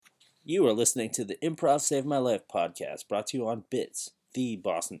You are listening to the Improv Save My Life podcast, brought to you on Bits, the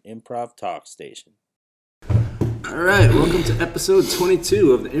Boston Improv Talk Station. All right, welcome to episode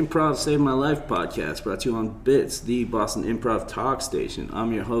 22 of the Improv Save My Life podcast, brought to you on Bits, the Boston Improv Talk Station.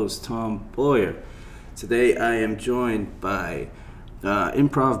 I'm your host, Tom Boyer. Today I am joined by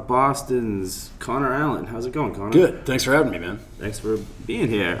Improv Boston's Connor Allen. How's it going, Connor? Good. Thanks for having me, man. Thanks for being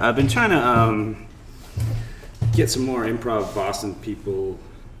here. I've been trying to get some more Improv Boston people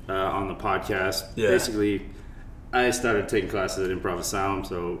on the podcast. Yeah. Basically, I started taking classes at Improv Asylum,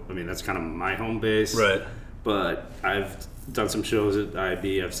 so I mean that's kind of my home base. Right. But I've done some shows at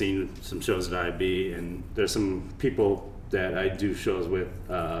IB. I've seen some shows at IB, and there's some people that I do shows with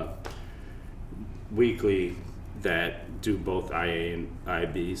weekly that do both IA and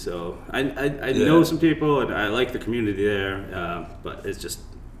IB. So I know some people, and I like the community there. But it's just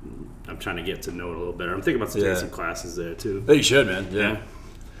I'm trying to get to know it a little better. I'm thinking about taking some classes there too. Oh, you should, man. Yeah.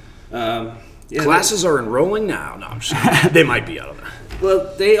 Classes are enrolling now. No, I'm just kidding. They might be. I don't know.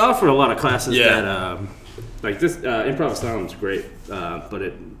 Well, they offer a lot of classes that. Like this, Improv Asylum's great, but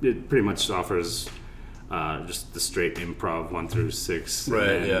it pretty much offers just the straight improv 1 through 6,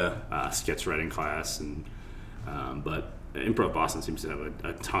 right? Sketch writing class, and but Improv Boston seems to have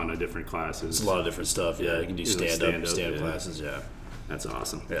a ton of different classes. It's a lot of different stuff. Yeah, you can do stand-up classes. Yeah, that's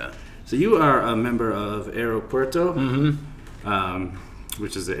awesome. Yeah. So you are a member of Aeropuerto,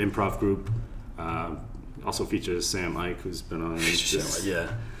 which is an improv group. Also features Sam Ike, who's been on this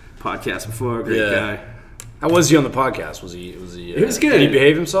podcast before. Great guy. How was he on the podcast? Was he? He was good. Did he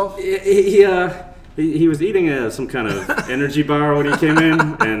behave himself? He was eating some kind of energy bar when he came in,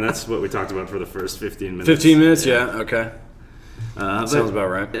 and that's what we talked about for the first 15 minutes. 15 minutes, yeah. Okay. Sounds about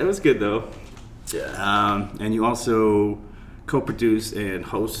right. It was good though. Yeah. And you also co-produce and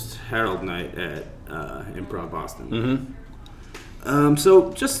host Herald Night at Improv Boston. Mm-hmm.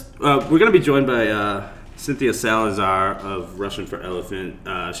 So we're going to be joined by Cynthia Salazar of Russian for Elephant.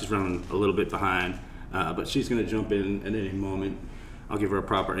 She's running a little bit behind. But she's going to jump in at any moment. I'll give her a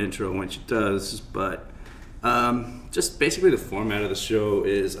proper intro when she does. But just basically the format of the show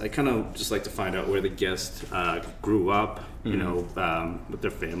is I kind of just like to find out where the guest grew up, you know, what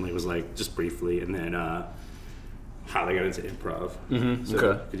their family was like, just briefly, and then how they got into improv. Mm-hmm. So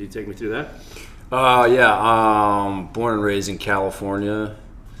okay. Could you take me through that? Born and raised in California.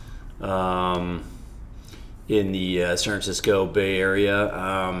 In the San Francisco Bay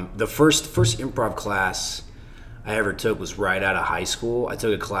Area. The first improv class I ever took was right out of high school. I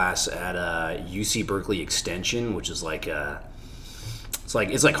took a class at UC Berkeley Extension, which is like it's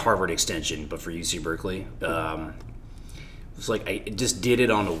like Harvard Extension, but for UC Berkeley. It's like I just did it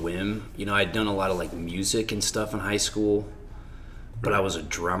on a whim. You know, I'd done a lot of like music and stuff in high school, but I was a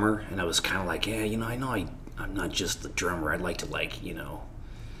drummer, and I was kind of like, I'm not just the drummer. I'd like to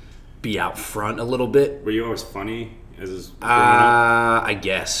be out front a little bit. Were you always funny as I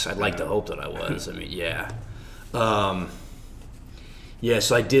guess. I'd like to hope that I was. I mean, yeah.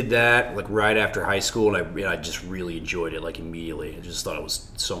 So I did that like right after high school, and I just really enjoyed it like immediately. I just thought it was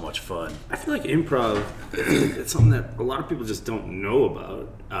so much fun. I feel like improv, it's something that a lot of people just don't know about.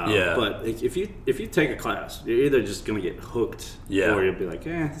 But if you take a class, you're either just gonna get hooked, or you'll be like,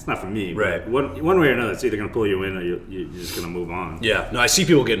 it's not for me. Right. But one way or another, it's either gonna pull you in, or you're just gonna move on. Yeah. No, I see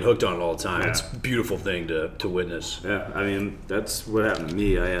people getting hooked on it all the time. Yeah. It's a beautiful thing to witness. Yeah. I mean, that's what happened to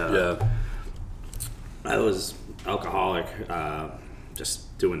me. I was alcoholic.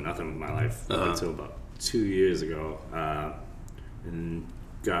 Just doing nothing with my life until about 2 years ago, and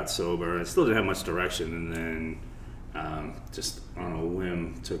got sober. I still didn't have much direction, and then just on a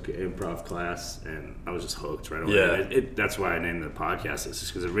whim took an improv class, and I was just hooked right away. Yeah. That's why I named the podcast this,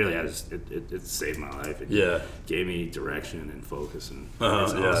 just because it really has it saved my life. It gave me direction and focus, and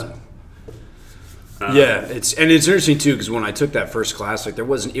it's awesome. It's interesting too, because when I took that first class, like it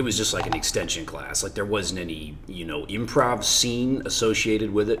was just like an extension class. Like there wasn't any improv scene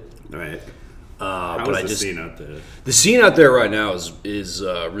associated with it. Right. How's the scene out there? The scene out there right now is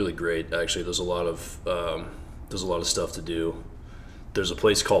really great. Actually, there's a lot of stuff to do. There's a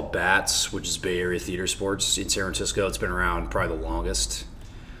place called Bats, which is Bay Area Theater Sports in San Francisco. It's been around probably the longest.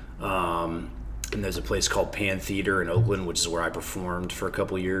 And there's a place called Pan Theater in Oakland, which is where I performed for a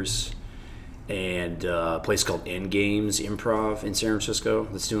couple of years. And a place called Endgames Improv in San Francisco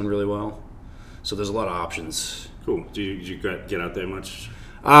that's doing really well. So there's a lot of options. Cool. Do you get out there much?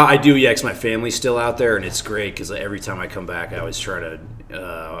 I do, yeah, because my family's still out there, and it's great because every time I come back, I always try to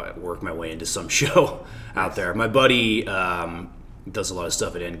work my way into some show out there. My buddy does a lot of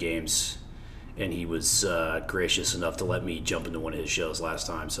stuff at Endgames, and he was gracious enough to let me jump into one of his shows last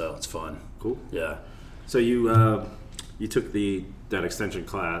time, so it's fun. Cool. Yeah. So you took the that extension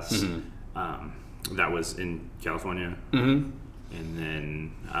class. That was in California. And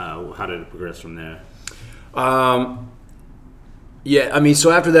then how did it progress from there? Yeah, I mean,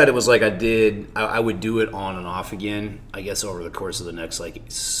 so after that, it was like I would do it on and off again, I guess, over the course of the next,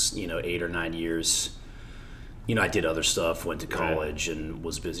 8 or 9 years. I did other stuff, went to college and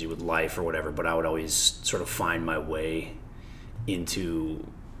was busy with life or whatever, but I would always sort of find my way into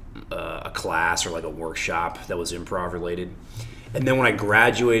a class or like a workshop that was improv related. And then when I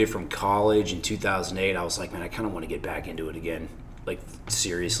graduated from college in 2008, I was like, man, I kind of want to get back into it again, like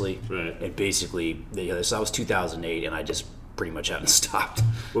seriously. Right. And basically, so that was 2008, and I just pretty much haven't stopped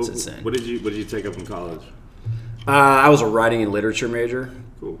since then. What did you take up in college? I was a writing and literature major.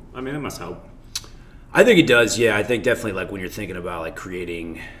 Cool. I mean, that must help. I think it does. Yeah, I think definitely like when you're thinking about like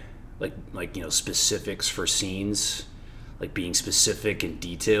creating, like specifics for scenes, like being specific and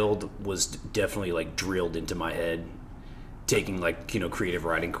detailed was definitely like drilled into my head. Taking creative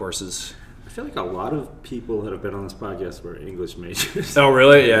writing courses. I feel like a lot of people that have been on this podcast were English majors. Oh,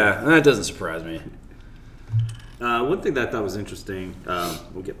 really? Yeah, that doesn't surprise me. One thing that I thought was interesting,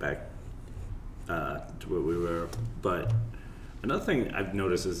 we'll get back to where we were, but another thing I've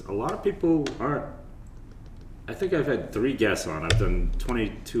noticed is a lot of people aren't. I think I've had 3 guests on. I've done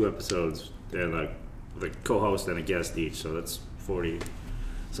 22 episodes, and like co-host and a guest each, so that's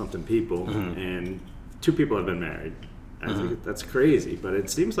 40-something people, and 2 people have been married. I think that's crazy, but it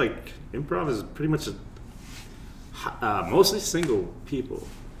seems like improv is pretty much mostly single people.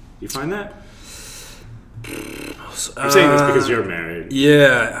 You find that? I'm saying this because you're married.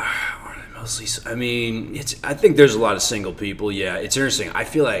 Yeah, mostly. I mean, I think there's a lot of single people. Yeah, it's interesting. I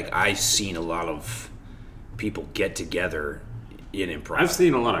feel like I've seen a lot of people get together in improv. I've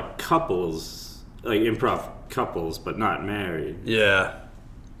seen a lot of couples, like improv couples, but not married. Yeah.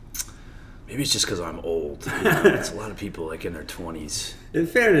 Maybe it's just because I'm old. It's a lot of people like in their 20s. In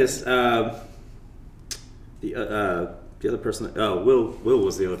fairness, the other person, Will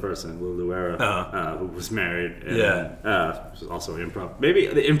was the other person, Will Luera, who was married. And, was also improv. Maybe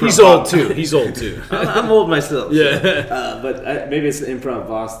the improv. He's old too. I'm old myself. Yeah. So, but maybe it's the improv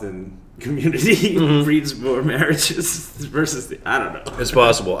Boston community breeds more marriages versus I don't know. It's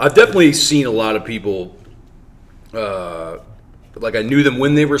possible. I've definitely seen a lot of people. Like I knew them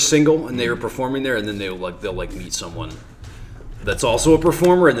when they were single and they were performing there, and then they'll meet someone that's also a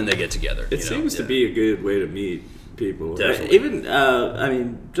performer, and then they get together. It seems to be a good way to meet people. Definitely. Even I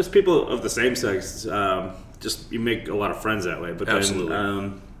mean, just people of the same sex. Just you make a lot of friends that way. But absolutely,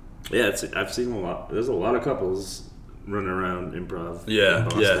 then, I've seen a lot. There's a lot of couples running around improv. Yeah,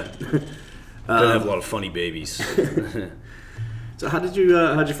 They have a lot of funny babies. So how'd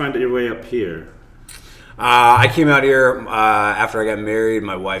you find your way up here? I came out here after I got married.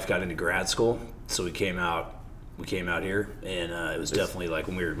 My wife got into grad school, so we came out here, and it was definitely like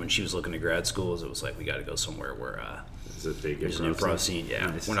when she was looking at grad schools, it was like we got to go somewhere where there's an improv scene. Yeah,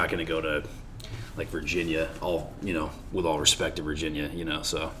 nice. We're not going to go to like Virginia. With all respect to Virginia,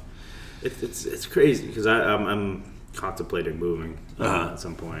 so it's crazy because I'm contemplating moving at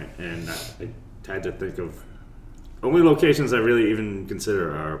some point, and I tried to think of only locations I really even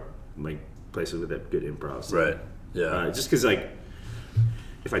consider are like places with that good improv scene. Right. Yeah. Just because, like,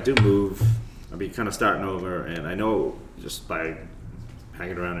 if I do move, I'll be kind of starting over, and I know just by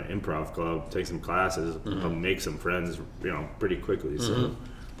hanging around an improv club, take some classes, I'll make some friends, pretty quickly. So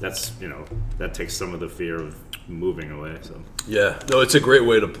that's, that takes some of the fear of moving away. So yeah, no, it's a great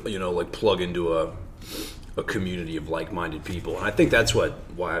way to, plug into a community of like-minded people, and I think that's why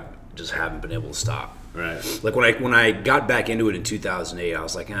I just haven't been able to stop. Right. Like when I got back into it in 2008, I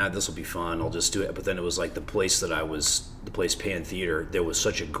was like, this will be fun. I'll just do it. But then it was like the place Pan Theater. There was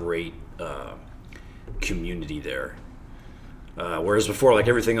such a great community there. Whereas before, like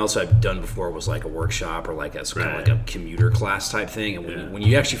everything else I've done before was like a workshop or like kind of like a commuter class type thing. And when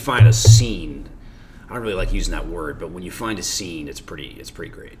you actually find a scene, I don't really like using that word, but when you find a scene, it's pretty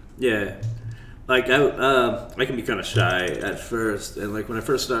great. Yeah. Like I can be kind of shy at first, and like when I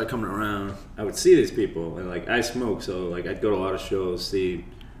first started coming around, I would see these people, and like I smoke, so like I'd go to a lot of shows, see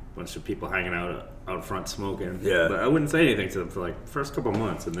a bunch of people hanging out front smoking. Yeah. But I wouldn't say anything to them for like the first couple of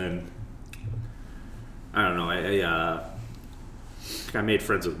months, and then I don't know. I made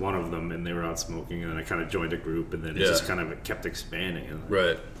friends with one of them, and they were out smoking, and then I kind of joined a group, and then it just kind of kept expanding. And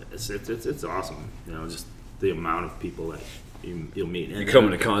right. It's awesome, just the amount of people that you'll meet. You come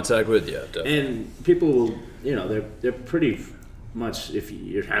into contact with, yeah, definitely. And people will, they're pretty much, if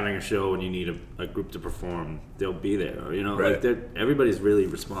you're having a show and you need a group to perform, they'll be there. Right. Like everybody's really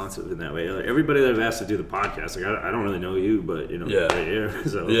responsive in that way. Like everybody that I've asked to do the podcast, like I don't really know you, but right here,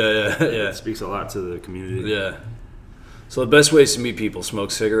 so yeah. It speaks a lot to the community. Yeah. So the best ways to meet people: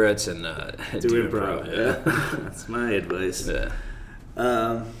 smoke cigarettes and Do improv. Yeah. That's my advice. Yeah.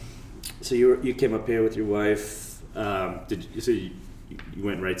 So you came up here with your wife. You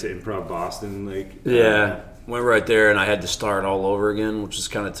went right to Improv Boston? Went right there, and I had to start all over again, which is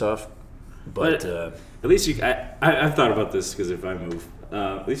kind of tough. But at least I've thought about this because if I move,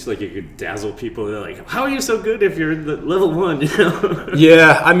 at least like you could dazzle people. They're like, "How are you so good if you're in the level 1?" You know?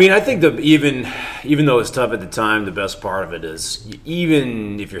 Yeah, I mean, I think even though it's tough at the time, the best part of it is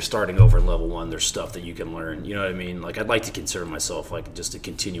even if you're starting over at level 1, there's stuff that you can learn. You know what I mean? Like I'd like to consider myself like just a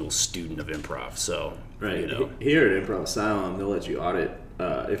continual student of improv. So Right. you know, Here at Improv Asylum, they'll let you audit.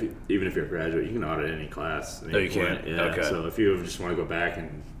 Even if you're a graduate, you can audit any class. Oh, you can? Yeah. Okay. So if you just want to go back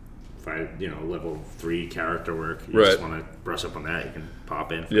and find, level 3 character work, you Right. just want to brush up on that, you can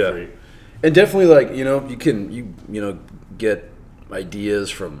pop in for free. And definitely, like, you can get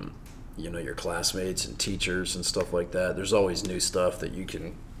ideas from your classmates and teachers and stuff like that. There's always new stuff that you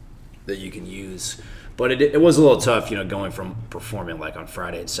can use. But it was a little tough, going from performing like on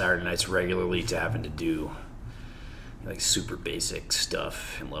Friday and Saturday nights regularly to having to do like super basic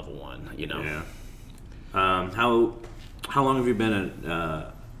stuff in level 1. Yeah. How long have you been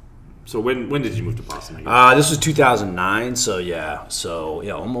at? So when did you move to Boston? This was 2009,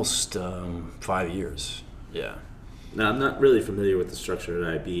 so almost 5 years. Yeah. Now, I'm not really familiar with the structure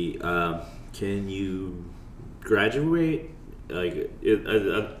at IB. Can you graduate?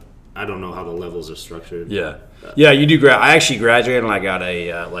 I don't know how the levels are structured. Yeah, you do. I actually graduated and I got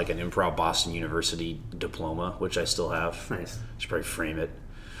a like an Improv Boston University diploma, which I still have. Nice. Should probably frame it.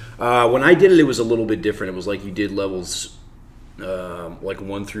 When I did it, it was a little bit different. It was like you did levels like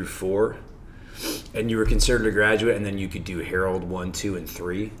 1 through 4, and you were considered a graduate, and then you could do Herald 1, 2, and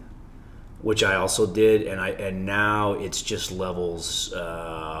 3, which I also did, and now it's just levels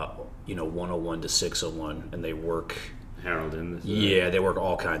 101 to 601, and they work. Harold in this. Yeah, they work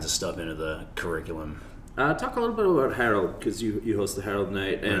all kinds of stuff into the curriculum. Talk a little bit about Harold, because you host the Harold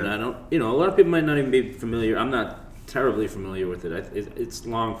Night, and I don't, a lot of people might not even be familiar. I'm not terribly familiar with it. It's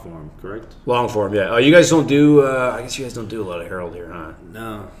long form, correct? Long form, yeah. Oh, you guys don't do? I guess you guys don't do a lot of Harold here, huh?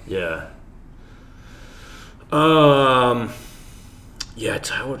 No. Yeah. Yeah.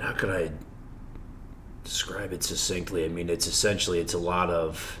 How could I describe it succinctly? I mean, it's a lot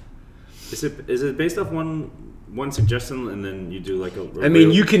of. Is it based off one suggestion and then you do like a I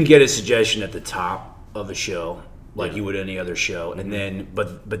mean, you can get a suggestion at the top of a show, like you would any other show, and then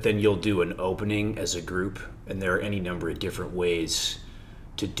but then you'll do an opening as a group, and there are any number of different ways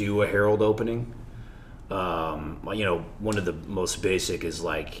to do a Herald opening. One of the most basic is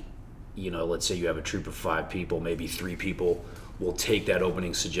like, let's say you have a troupe of 5 people, maybe 3 people will take that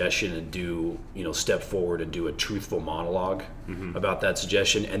opening suggestion and do, step forward and do a truthful monologue about that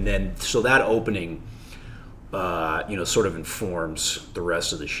suggestion, and then so that opening, sort of informs the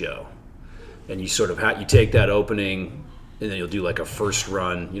rest of the show. And you sort of you take that opening, and then you'll do like a first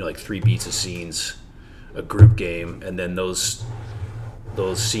run, like 3 beats of scenes, a group game, and then those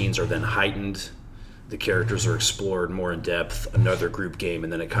scenes are then heightened. The characters are explored more in depth. Another group game,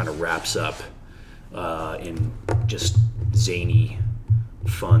 and then it kind of wraps up in just zany,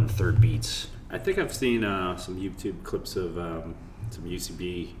 fun third beats. I think I've seen some YouTube clips of some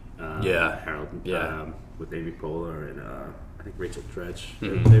UCB Harold with Amy Poehler and I think Rachel Dretsch.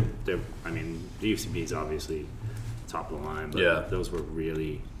 They're, I mean, the UCB is obviously top of the line, but those were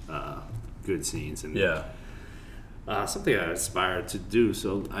really good scenes and something I aspire to do.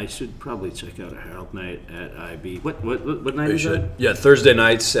 So I should probably check out a Harold Night at IB. What night is that? Yeah, Thursday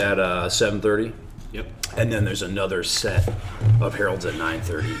nights at 7:30. Yep. And then there's another set of Heralds at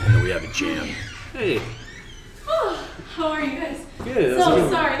 9:30, and then we have a jam. Hey. Oh, how are you guys? Good. So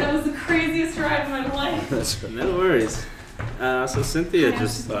sorry, that was the craziest ride of my life. No worries. So Cynthia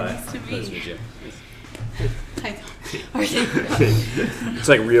Nice to Nice to meet meet you. Hi. Are you? It's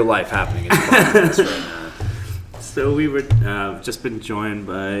like real life happening in the podcast right now. So we were just been joined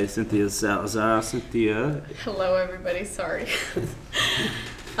by Cynthia Salazar. Cynthia. Hello, everybody. Sorry.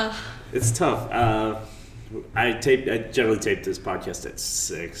 It's tough. I generally tape this podcast at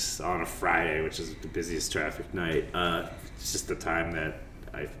 6 on a Friday, which is the busiest traffic night. It's just the time that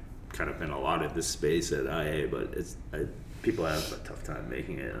I've kind of been allotted this space at IA, but people have a tough time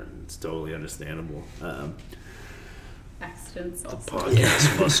making it, and it's totally understandable. Accidents also.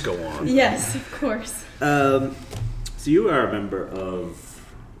 Podcast must go on. Yes, of course. So you are a member of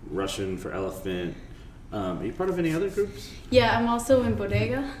Russian for Elephant. Are you part of any other groups? Yeah, I'm also in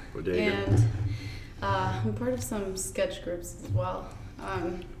Bodega. Bodega. And I'm part of some sketch groups as well.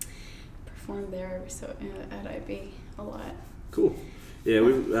 Performed there at IB a lot. Cool. Yeah,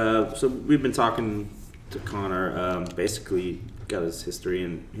 we've been talking to Connor. Basically, got his history,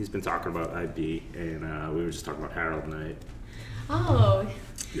 and he's been talking about IB, and we were just talking about Harold Knight. Oh.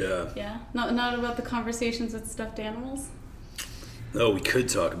 Yeah. Yeah. Not about the conversations with stuffed animals? Oh, we could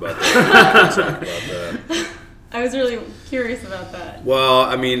talk about that. I was really curious about that. Well,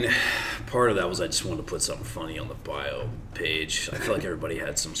 I mean, part of that was I just wanted to put something funny on the bio page. I feel like everybody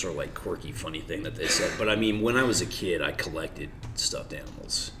had some sort of like quirky, funny thing that they said. But I mean, when I was a kid, I collected stuffed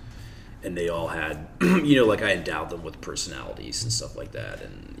animals. And they all had, like I endowed them with personalities and stuff like that.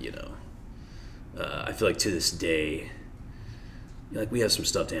 And, I feel like to this day, like we have some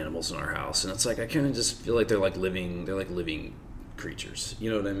stuffed animals in our house. And it's like, I kind of just feel like they're like living creatures.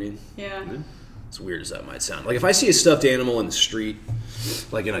 You know what I mean? Yeah. As weird as that might sound. Like if I see a stuffed animal in the street,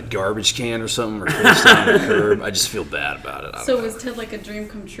 like in a garbage can or something, or face down on the curb, I just feel bad about it. So was Ted like a dream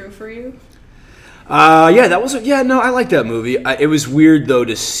come true for you? Yeah, that was. Yeah, no, I like that movie. It was weird though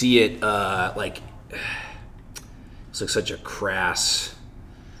to see it. It's like such a crass.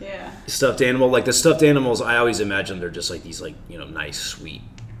 Yeah. Stuffed animal. Like the stuffed animals, I always imagine they're just like these nice, sweet,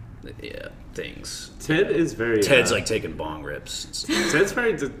 things. Ted is very. Ted's like taking bong rips. Ted's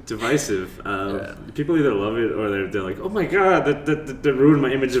very divisive. People either love it or they're like, "Oh my god, that ruined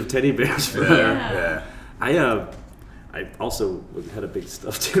my image of teddy bears." Yeah. I also had a big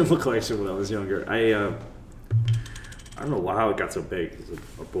stuffed animal collection when I was younger. I don't know how it got so big as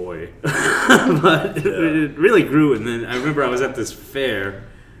a boy, but it really grew. And then I remember I was at this fair,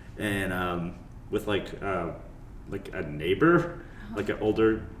 and with like a neighbor, like an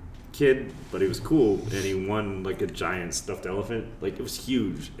older kid, but he was cool, and he won like a giant stuffed elephant. Like it was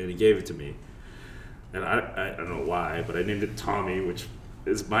huge, and he gave it to me. And I don't know why, but I named it Tommy, which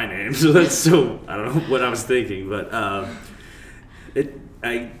is my name, so that's so I don't know what I was thinking, but I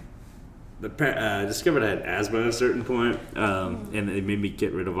discovered I had asthma at a certain point, and it made me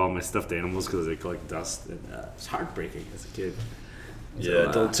get rid of all my stuffed animals because they collect dust, and it's heartbreaking as a kid.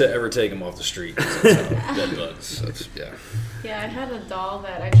 Yeah, don't ever take them off the street. Dead bugs. Yeah, I had a doll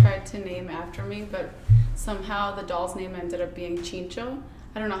that I tried to name after me, but somehow the doll's name ended up being Chincho.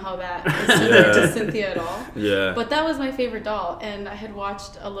 I don't know how that is similar to Cynthia at all. Yeah. But that was my favorite doll, and I had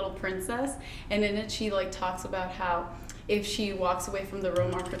watched A Little Princess, and in it she like talks about how if she walks away from the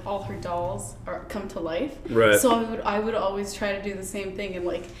room, all her dolls come to life. Right. So I would always try to do the same thing and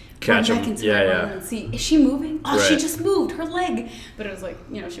like catch run back them. into my room and see, is she moving? Oh, right. She just moved her leg. But it was like,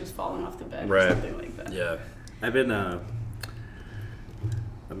 she was falling off the bed or something like that. Yeah. I've been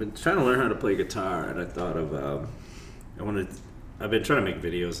trying to learn how to play guitar, and I thought of I've been trying to make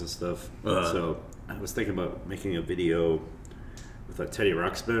videos and stuff. So I was thinking about making a video with a Teddy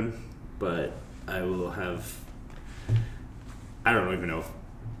Ruxpin, but I will have. I don't even know if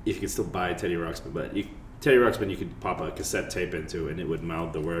you can still buy Teddy Ruxpin, but Teddy Ruxpin you could pop a cassette tape into, and it would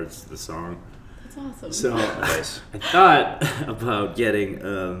mouth the words to the song. That's awesome. So Nice. I thought about getting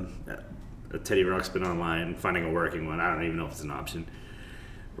a Teddy Ruxpin online, finding a working one. I don't even know if it's an option.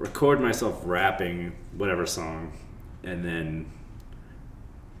 Record myself rapping whatever song, and then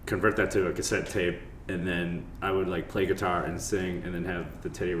convert that to a cassette tape, and then I would like play guitar and sing, and then have the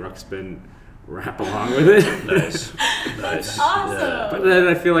Teddy Ruxpin rap along with it. Nice. That's awesome. Yeah. But then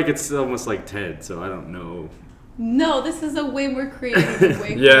I feel like it's almost like Ted, so I don't know. No, this is a way more creative,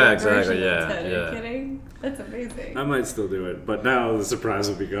 way cooler Yeah, exactly, version yeah, of Ted. Are yeah. you kidding? That's amazing. I might still do it, but now the surprise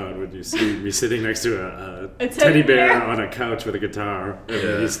will be gone when you see me sitting next to A teddy bear bear? on a couch with a guitar, and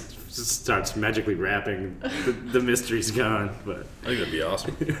Yeah. he starts magically rapping. The mystery's gone, but I think that'd be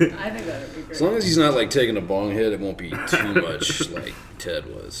awesome. I think that would be great. As long as he's not like taking a bong hit, it won't be too much like Ted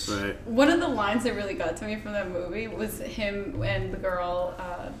was. right. One of the lines that really got to me from that movie was him and the girl.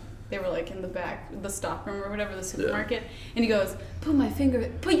 They were like in the back, the stockroom or whatever, the supermarket, and he goes, "Put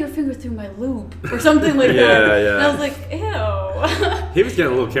your finger through my lube," or something like Yeah, that. yeah. And I was like, "Ew." He was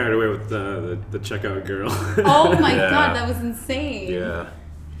getting a little carried away with the checkout girl. Oh my Yeah. god, that was insane. Yeah.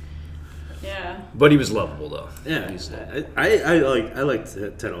 Yeah. But he was lovable though. Yeah, He's lovable. I liked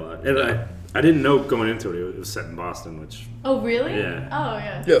Ted a lot, and I didn't know going into it was set in Boston, which Oh really? Yeah. Oh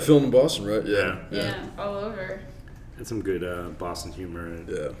yeah. Yeah, filmed in Boston, right? Yeah. All over. had some good Boston humor. And,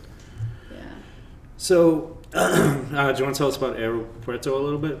 Yeah. Yeah. So, do you want to tell us about Aeropuerto a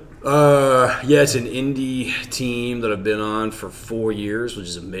little bit? Yeah, it's an indie team that I've been on for 4 years, which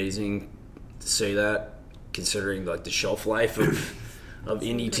is amazing to say that, considering like the shelf life of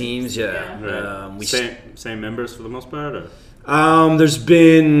indie teams. Yeah, Right. Same members for the most part. Or? There's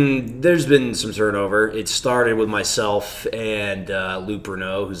been some turnover. It started with myself and Luke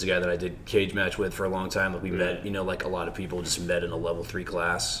Bruneau, who's the guy that I did cage match with for a long time. Like we met, like a lot of people just met in a level 3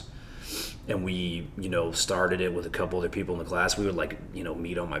 class. and we, started it with a couple other people in the class. We would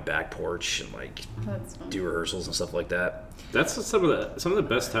meet on my back porch and That's fun. do rehearsals and stuff like that. That's some of the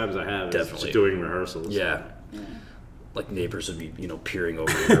best times I have. Definitely. Is doing rehearsals. Yeah. Like neighbors would be, peering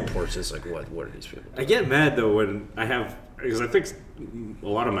over their porches, like, what are these people doing? I get mad though when because I think a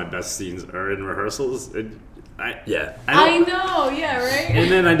lot of my best scenes are in rehearsals. I know, yeah, right?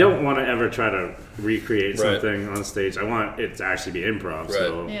 And then I don't want to ever try to recreate Right. something on stage. I want it to actually be improv,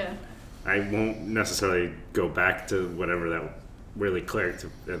 so Yeah. I won't necessarily go back to whatever that really clicked,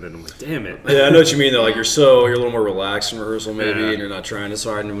 and then I'm like, damn it. Yeah, I know what you mean though. Like you're a little more relaxed in rehearsal maybe, Yeah. and you're not trying as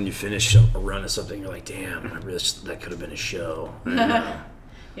hard. And when you finish a run of something, you're like, damn, that could have been a show.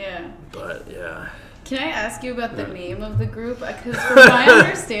 Yeah. But yeah. Can I ask you about the name of the group? Because from my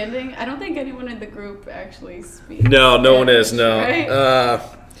understanding, I don't think anyone in the group actually speaks. No one is. No. Right?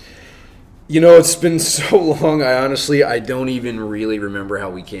 It's been so long. I don't even really remember how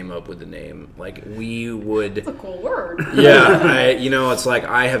we came up with the name. Like we would. It's a cool word. Yeah, it's like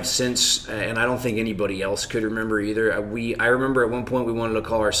I have since, and I don't think anybody else could remember either. I remember at one point we wanted to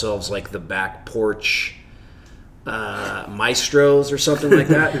call ourselves like the Back Porch Maestros or something like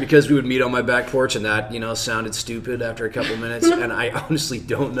that, because we would meet on my back porch, and that sounded stupid after a couple minutes. And I honestly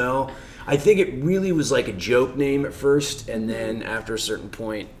don't know. I think it really was like a joke name at first, and then after a certain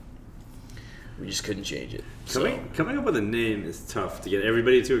point, we just couldn't change it. Coming up with a name is tough to get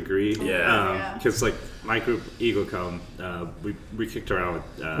everybody to agree. Yeah. Because like my group, Eagle Come, we kicked around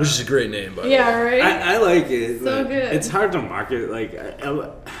with. Which is a great name, by the way. Yeah, right? I like it. So good. It's hard to market. Like,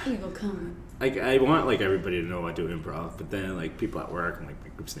 Eagle Come. like I want like everybody to know I do improv, but then like people at work, I'm like, my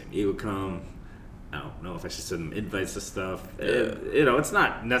group's name Eagle Come. I don't know if I should send them invites to stuff. Yeah. It's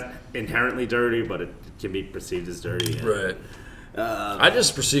not inherently dirty, but it can be perceived as dirty. And, Right. I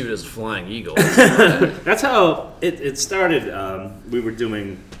just perceive it as a flying eagle. That's how it started. We were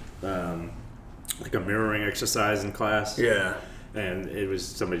doing like a mirroring exercise in class. Yeah. And it was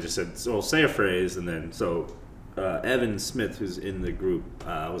somebody just said, "So say a phrase," and then Evan Smith, who's in the group,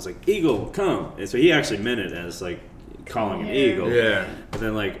 was like, "Eagle, come!" And so he actually meant it as like calling an eagle. Yeah. And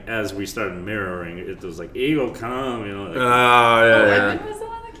then like as we started mirroring, it was like, "Eagle, come!" Like, Evan was the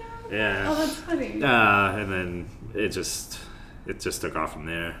one that came up with Yeah. that? Oh, that's funny. and then it just took off from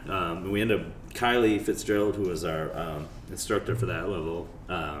there. We ended up Kylie Fitzgerald, who was our instructor for that level,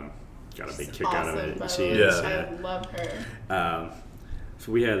 got a big kick out of it. By She the way. is. I love her.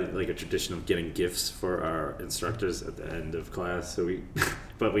 So we had like a tradition of getting gifts for our instructors at the end of class. So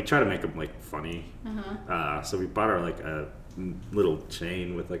but we try to make them like funny. So we bought her like a little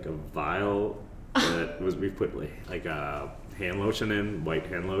chain with like a vial that we put like hand lotion in, white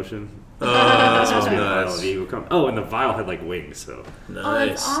hand lotion. That's supposed to be a vial of Eagle Come. Oh, and the vial had like wings, so.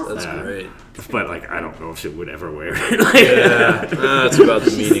 Nice. awesome. That's great. But like, I don't know if she would ever wear it. Yeah, that's about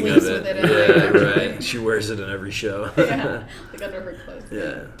the She meaning of sleeps it. with it everywhere. Yeah, right. She wears it in every show. Yeah, like under her clothes.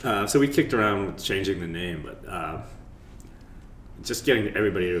 Yeah. So we kicked around with changing the name, but just getting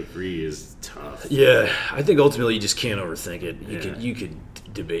everybody to agree is tough. Yeah, I think ultimately you just can't overthink it. Yeah. You could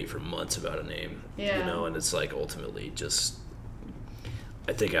debate for months about a name. Yeah. And it's like ultimately just.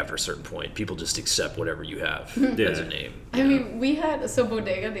 I think after a certain point, people just accept whatever you have as a name. I mean, we had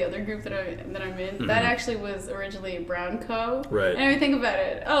Bodega, the other group that I'm in. That actually was originally Brown Co. Right. And I think about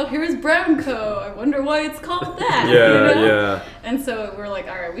it. Oh, here's Brown Co. I wonder why it's called that. Yeah, yeah. And so we're like,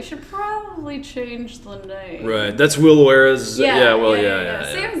 all right, we should probably change the name. Right. That's Will O'Hara's. Yeah.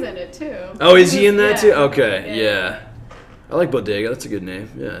 Sam's in it too. Oh, is he in that too? Yeah. Okay. Yeah. Yeah. I like Bodega. That's a good name.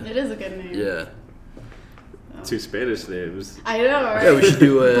 Yeah. It is a good name. Yeah. Two Spanish names. I know, right? Yeah, we should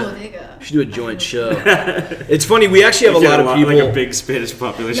do Bodega. a joint show. It's funny, we actually have a lot of people. Like a big Spanish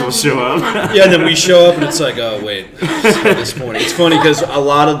population will show up. Yeah, and then we show up and it's like, oh wait, at this point. It's funny because a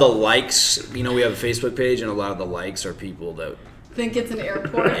lot of the likes, we have a Facebook page, and a lot of the likes are people that Think it's an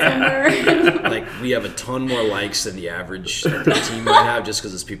airport somewhere. like we have a ton more likes than the average team might have, just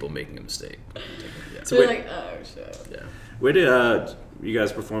because it's people making a mistake. Yeah. They're like, oh shit. Yeah. Where did you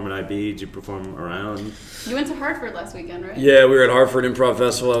guys perform at IB? Did you perform around? You went to Hartford last weekend, right? Yeah, we were at Hartford Improv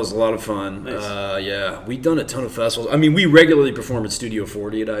Festival. That was a lot of fun. Nice. Yeah, we've done a ton of festivals. I mean, we regularly perform at Studio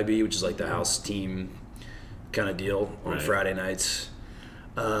 40 at IB, which is like the house team kind of deal on Right. Friday nights.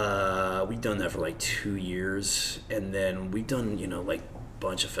 We've done that for like 2 years, and then we've done like a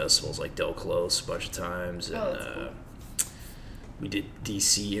bunch of festivals like Del Close a bunch of times, and Oh, that's cool. we did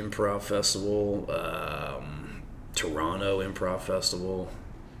DC Improv Festival, Toronto Improv Festival,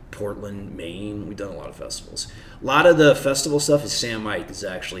 Portland, Maine. We've done a lot of festivals. A lot of the festival stuff is Sam Mike is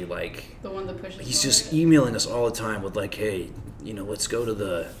actually like The one that pushes. he's forward. just emailing us all the time with like, hey, let's go to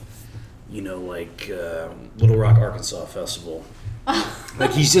the Little Rock, Arkansas festival.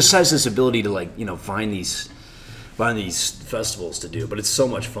 Like he just has this ability to like find these festivals to do, but it's so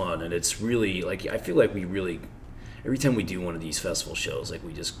much fun, and it's really like I feel like we really every time we do one of these festival shows, like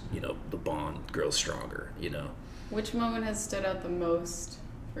we just the bond grows stronger. Which moment has stood out the most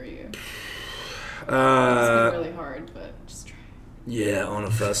for you? It's been really hard, but just try. Yeah, on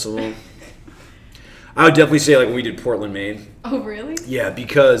a festival. I would definitely say like when we did Portland, Maine. Oh, really? Yeah,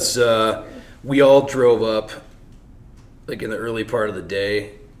 because we all drove up like in the early part of the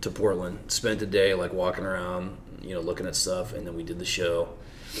day to Portland, spent the day like walking around, looking at stuff, and then we did the show.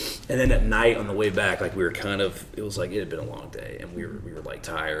 And then at night on the way back, like we were it was like it had been a long day, and we were like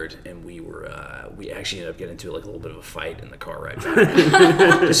tired, and we actually ended up getting into like a little bit of a fight in the car ride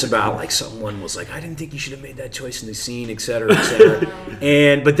back. Just about like someone was like, I didn't think you should have made that choice in the scene, et cetera, et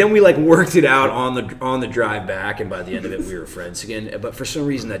cetera. But then we like worked it out on the drive back, and by the end of it we were friends again. But for some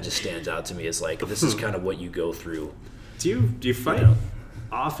reason that just stands out to me as like this is kind of what you go through. Do you fight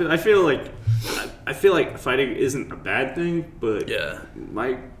often? I feel like fighting isn't a bad thing, but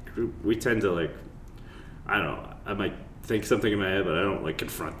my group, we tend to like, I don't know, I might think something in my head, but I don't like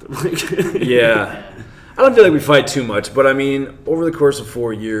confront them. Yeah. I don't feel like we fight too much, but I mean, over the course of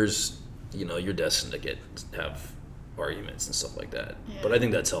 4 years, you're destined to have arguments and stuff like that. Yeah. But I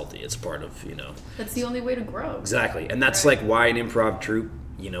think that's healthy. It's part of, That's the only way to grow. Exactly. And that's like why an improv troupe,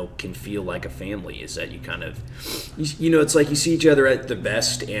 can feel like a family, is that you kind of, it's like you see each other at the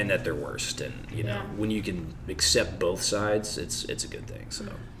best and at their worst. And, when you can accept both sides, it's a good thing. So.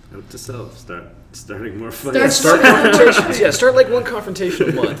 Note to self, starting more fun. Start confrontations. Yeah, start like one confrontation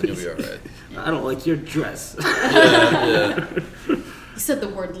a month and you'll be all right. I don't like your dress. Yeah. You said the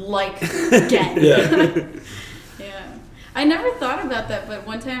word like again. Yeah. I never thought about that, but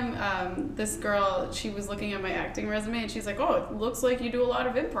one time this girl, she was looking at my acting resume and she's like, oh, it looks like you do a lot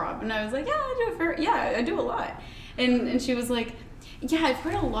of improv. And I was like, I do a lot. And she was like, yeah, I've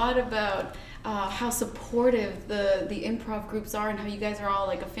heard a lot about how supportive the improv groups are and how you guys are all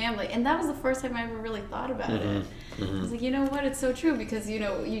like a family. And that was the first time I ever really thought about it. Mm-hmm. I was like, you know what? It's so true because,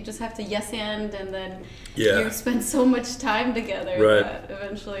 you just have to yes and then you spend so much time together that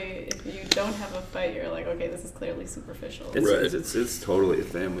eventually if you don't have a fight, you're like, okay, this is clearly superficial. It's totally a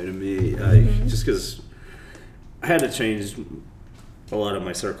family to me. Just because I had to change a lot of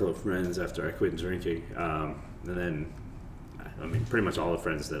my circle of friends after I quit drinking. And then pretty much all the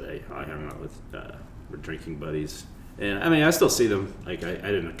friends that I hung out with were drinking buddies. And, I still see them. Like, I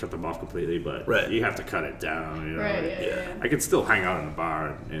didn't cut them off completely, but you have to cut it down, I could still hang out in the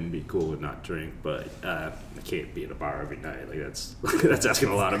bar and be cool and not drink, but I can't be at a bar every night. Like, that's asking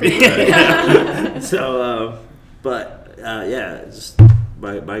a lot of me. So, just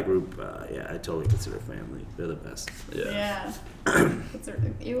my group, I totally consider family. They're the best. Yeah.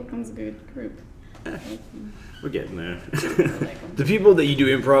 You becomes a good group. We're getting there. The people that you do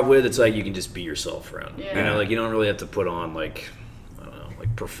improv with, it's like you can just be yourself around. Yeah. Like you don't really have to put on like, I don't know,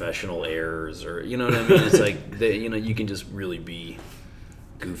 like professional airs or you know what I mean. It's like you can just really be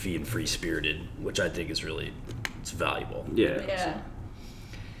goofy and free spirited, which I think is really it's valuable. Yeah.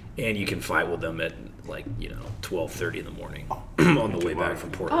 And you can fight with them at like 12:30 in the morning on the way back from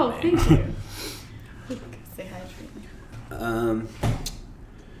Portland. Oh, thank you. Say hi.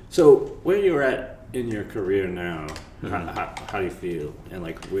 So where you're at in your career now, how do you feel, and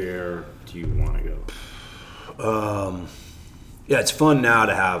like where do you want to go? It's fun now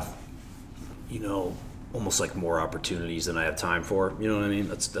to have, almost like more opportunities than I have time for. You know what I mean?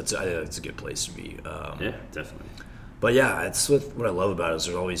 That's I think that's a good place to be. Yeah, definitely. But yeah, it's what I love about it is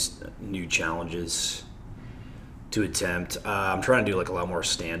there's always new challenges to attempt. I'm trying to do like a lot more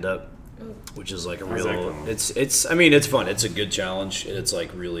stand up. Which is like a real. It's fun. It's a good challenge, and it's like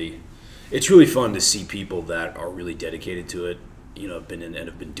it's really fun to see people that are really dedicated to it. Have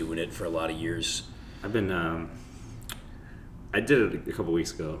been doing it for a lot of years. I've been. I did it a couple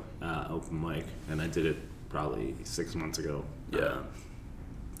weeks ago, open mic, and I did it probably 6 months ago. Yeah,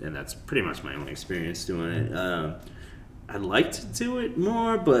 and that's pretty much my only experience doing it. I'd like to do it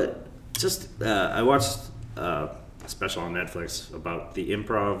more, but just I watched. A special on Netflix about the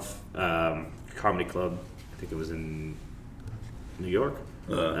Improv Comedy Club. I think it was in New York.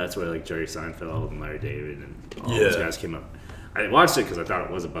 That's where like Jerry Seinfeld and Larry David and all those guys came up. I watched it because I thought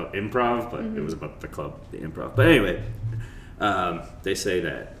it was about improv, but it was about the club, the Improv. But anyway, they say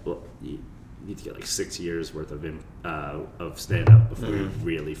that you need to get like 6 years worth of stand up before you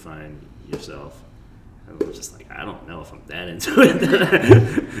really find yourself. And I was just like, I don't know if I'm that into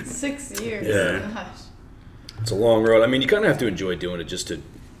it. 6 years. Yeah. Gosh. It's a long road. You kind of have to enjoy doing it just to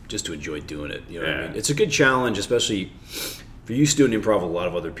enjoy doing it. You know what I mean? It's a good challenge, especially if you're used to doing improv with a lot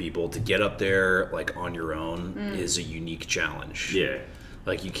of other people, to get up there like on your own is a unique challenge. Yeah.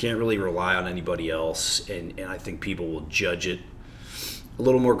 Like you can't really rely on anybody else, and I think people will judge it a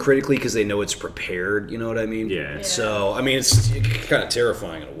little more critically because they know it's prepared. You know what I mean? Yeah. So I mean, it's kind of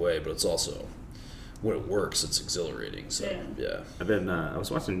terrifying in a way, but it's also, when it works, it's exhilarating. So yeah. I've been. I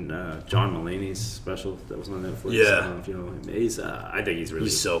was watching John Mulaney's special that was on Netflix. Yeah. I don't know if you know him. He's. I think he's really.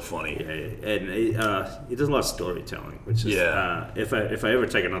 He's so funny. Yeah, and he does a lot of storytelling, which is. If I ever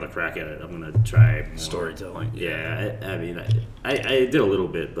take another crack at it, I'm gonna try more. Storytelling. Yeah. I mean, I did a little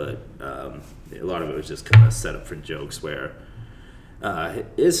bit, but a lot of it was just kind of set up for jokes where.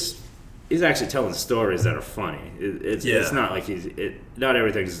 He's actually telling stories that are funny. It's not like not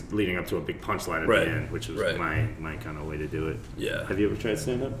everything's leading up to a big punchline at the end, which was my kind of way to do it. Yeah. Have you ever tried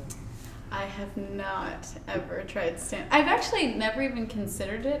stand-up? I have not ever tried I've actually never even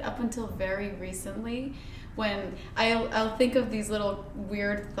considered it up until very recently, when I'll think of these little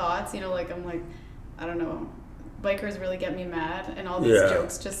weird thoughts, like I'm like, I don't know, bikers really get me mad, and all these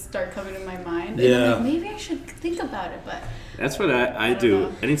jokes just start coming to my mind. And I'm like, maybe I should think about it, but that's what I do.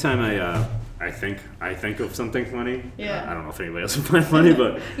 know. Anytime I think of something funny. Yeah. I don't know if anybody else will find it funny,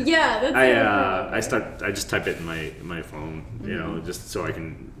 but that's I just type it in my phone, just so I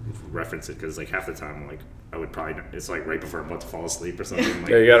can reference it, because like half the time like I would probably, it's like right before I'm about to fall asleep or something. Like,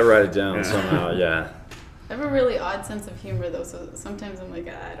 Yeah, you got to write it down somehow. Yeah. I have a really odd sense of humor, though, so sometimes I'm like,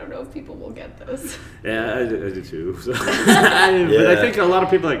 I don't know if people will get this. Yeah, I do too. So. But I think a lot of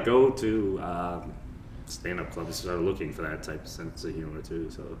people that go to stand-up clubs are looking for that type of sense of humor too.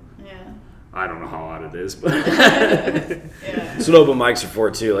 So Yeah. I don't know how odd it is, but Yeah. That's what open mics are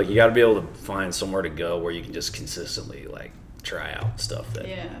for too. Like you got to be able to find somewhere to go where you can just consistently like try out stuff that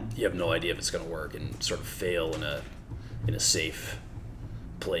you have no idea if it's going to work, and sort of fail in a safe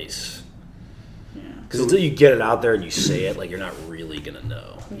place. Yeah. Because until you get it out there and you say it, like you're not really gonna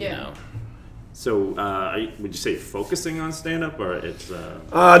know. Yeah. You know? So would you say focusing on stand-up, or it's?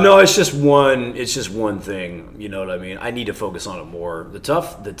 No, it's just one. It's just one thing. You know what I mean? I need to focus on it more. The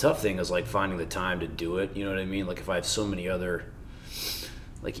tough thing is like finding the time to do it. You know what I mean? Like if I have so many other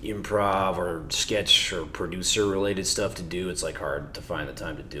like improv or sketch or producer related stuff to do, it's like hard to find the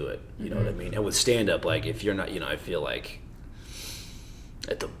time to do it. You know what I mean? And with stand-up, like if you're not, I feel like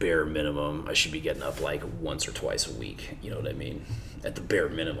at the bare minimum, I should be getting up like once or twice a week. You know what I mean? At the bare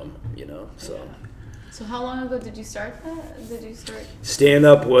minimum, so. Yeah. So how long ago did you start that?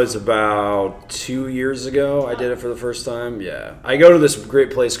 Stand-up was about 2 years ago. I did it for the first time. Yeah. I go to this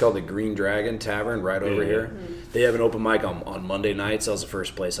great place called the Green Dragon Tavern right over here. Mm-hmm. They have an open mic on Monday nights. That was the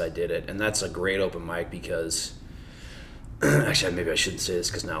first place I did it. And that's a great open mic because... Actually, maybe I shouldn't say this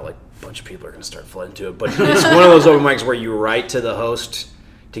because now like a bunch of people are going to start flooding to it. But it's one of those open mics where you write to the host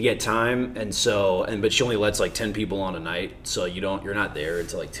to get time, but she only lets like 10 people on a night, so you're not there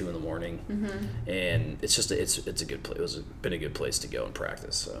until like 2 a.m. And it's just it's a good place. Been a good place to go and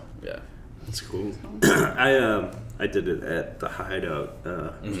practice. So yeah, that's cool. I did it at the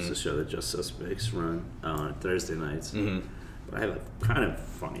Hideout, which is a show that Just Suspects run on Thursday nights. But I have a kind of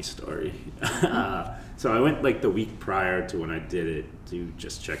funny story. So I went like the week prior to when I did it to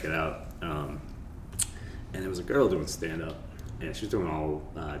just check it out, and there was a girl doing stand up. And she was doing all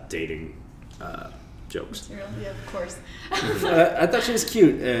dating jokes. Yeah, of course. I thought she was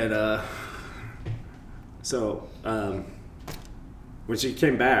cute, and so when she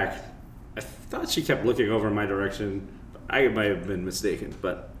came back, I thought she kept looking over in my direction. I might have been mistaken,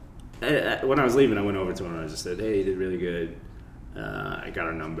 but when I was leaving, I went over to her and I just said, "Hey, you did really good. I got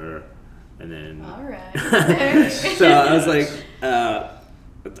her number," and then all right. So I was like,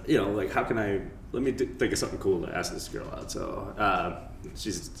 like how can I? Let me think of something cool to ask this girl out. So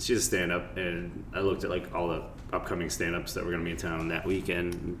she's a stand-up, and I looked at like all the upcoming stand-ups that were going to be in town that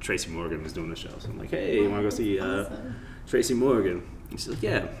weekend. And Tracy Morgan was doing the show, so I'm like, "Hey, you want to go see Tracy Morgan?" And she's like,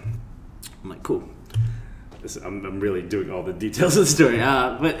 "Yeah." I'm like, "Cool." I'm really doing all the details of the story.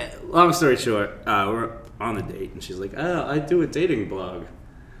 But long story short, we're on the date, and she's like, "Oh, I do a dating blog."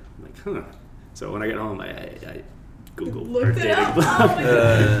 I'm like, "Huh." So when I get home, I Googled her dating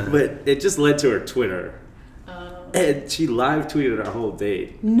blog, but it just led to her Twitter, and she live tweeted our whole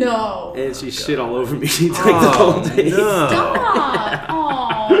date. No, and she shit all over me like the whole day. No. Stop!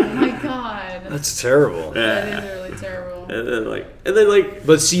 Oh my god, that's terrible. that is really terrible. and then like.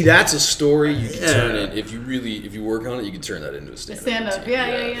 But see, that's a story you can Yeah. turn it if you work on it. You can turn that into a stand-up. Stand-up,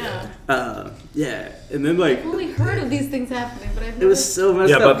 yeah. Yeah, and then like I've only heard of these things happening, but I've it never... was so messed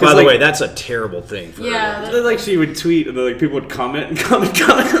Yeah, up. but 'cause, by the like, way, that's a terrible thing for Yeah, her. and then, like she would tweet, and then like people would comment and comment.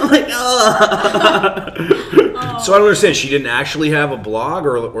 I'm like, oh. So I don't understand. She didn't actually have a blog,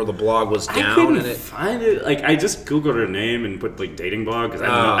 or the blog was I down, couldn't and it. find it. Like I just googled her name and put like dating blog because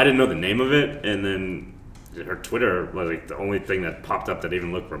I didn't know the name of it, and then her Twitter was like the only thing that popped up that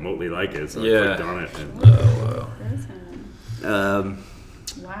even looked remotely like it. So Yeah. I clicked on it. And, Wow.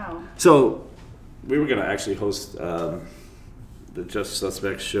 wow. So we were gonna actually host the Just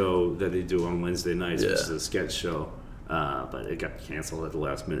Suspects show that they do on Wednesday nights, which is a sketch show, but it got canceled at the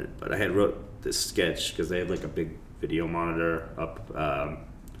last minute. But I had wrote this sketch because they have like a big video monitor up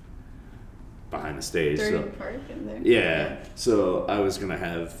behind the stage. Durgan Park in there. Yeah. So I was gonna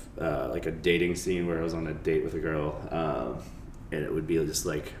have like a dating scene where I was on a date with a girl, and it would be just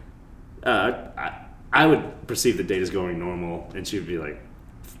like I would perceive the date as going normal, and she would be like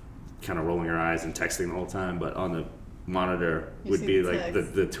kind of rolling her eyes and texting the whole time, but on the monitor You would see be the like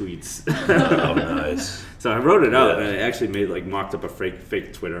text. the tweets. Oh, nice. So I wrote it out, Yeah. and I actually made like mocked up a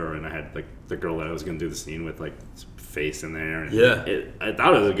fake Twitter, and I had like the girl that I was gonna do the scene with like face in there. And Yeah. I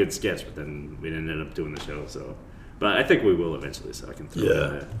thought it was a good sketch, but then we didn't end up doing the show. So, but I think we will eventually, so I can throw it in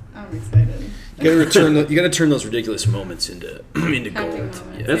there. I'm excited. You gotta turn those ridiculous moments into Happy gold. moments.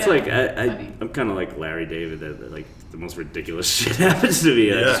 Yeah. That's Yeah, like funny. I'm kind of like Larry David. That like the most ridiculous shit happens to me,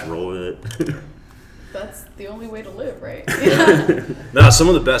 and I Yeah. just roll with it. That's the only way to live, right? Yeah. No, some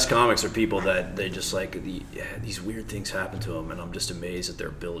of the best comics are people that they just like these weird things happen to them, and I'm just amazed at their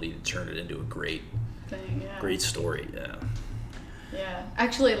ability to turn it into a great Thing, yeah. story. Yeah. Yeah.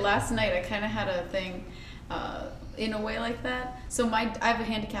 Actually, last night I kind of had a thing in a way like that. So I have a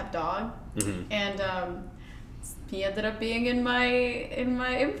handicapped dog, and he ended up being in my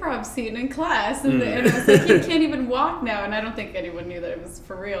improv scene in class, and it was like he can't even walk now, and I don't think anyone knew that it was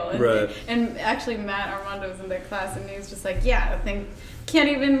for real. And, Right. and actually, Matt Armando was in that class, and he was just like, "Yeah, I think can't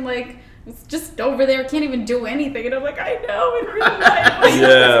even like." It's just over there, can't even do anything. And I'm like, I know, in real life. Like, Yeah,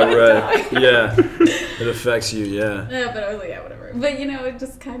 that's my right. dog. Yeah. It affects you, yeah. Yeah, but I was like, yeah, whatever. But it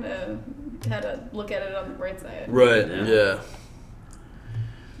just kind of had to look at it on the bright side. Right, Yeah.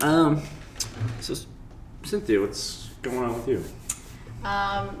 yeah. So Cynthia, what's going on with you?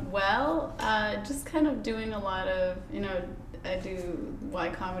 Just kind of doing a lot of, I do Y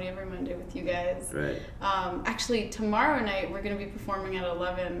Comedy every Monday with you guys. Right. Actually, tomorrow night we're going to be performing at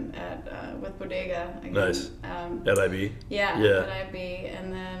 11 with Bodega again. Nice. At IB? Yeah, Yeah. at IB.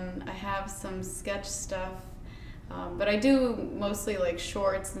 And then I have some sketch stuff. But I do mostly like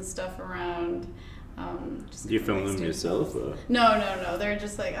shorts and stuff around. Just Do you kind of film like them student yourself? films. Or? No. They're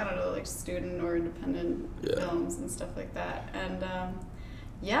just like, I don't know, like student or independent Yeah. films and stuff like that. And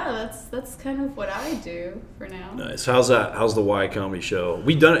that's kind of what I do for now. Nice. How's the Y Comedy show?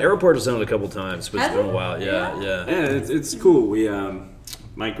 Airport has done it a couple times, but it's Has been a it? while. Yeah. Yeah, it's cool. We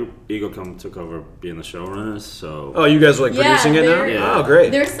my group EagleCom took over being the showrunners, so Oh, you guys are like Yeah, producing it now? they're- Yeah. Oh, great.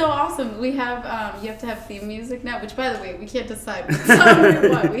 They're so awesome. We have you have to have theme music now, which by the way we can't decide what song we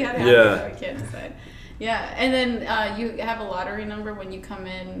want. We had to have Yeah. it, but we can't decide. Yeah, and then you have a lottery number when you come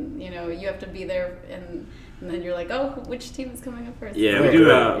in. You have to be there, and then you're like, oh, which team is coming up first? yeah,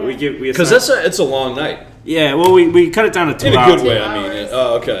 Oh, we do. great. We Because assign- it's a long night. yeah. Well, we cut it down to 2 In a hours. good way, 2 I mean. hours.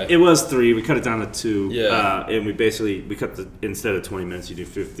 Oh, okay. It was 3. We cut it down to 2. Yeah. And we cut instead of 20 minutes, you do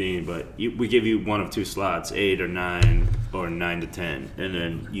 15. But we give you one of 2 slots, 8 or 9, or 9 to 10, and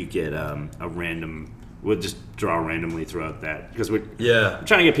then you get a random. We'll just draw randomly throughout that because we're trying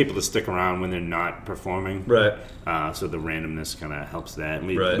to get people to stick around when they're not performing. Right. So the randomness kind of helps that.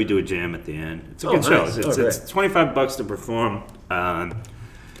 And Right. we do a jam at the end. It's a Oh, good show. nice. It's $25 to perform.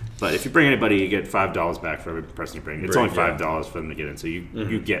 But if you bring anybody, you get $5 back for every person you bring. It's Right, only $5 for them to get in. So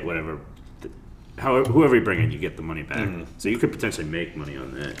you get whatever. Whoever you bring in, you get the money back. So you could potentially make money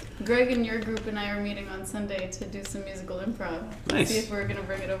on that. Greg and your group and I are meeting on Sunday to do some musical improv. Nice. See if we're gonna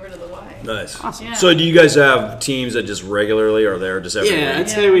bring it over to the Y. Nice. Awesome. Yeah. So do you guys have teams that just regularly are there just every Yeah, week? I'd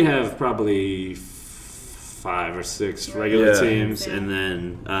say we have probably 5 or 6 regular Yeah. teams, Yeah. and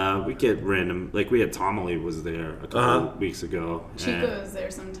then we get random. Like we had Tomley was there a couple weeks ago. Chico and- is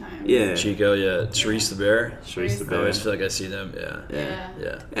there sometimes. Yeah. Chico, yeah. Sharice the Bear. Sharice the I Bear. always feel like I see them. Yeah. Yeah.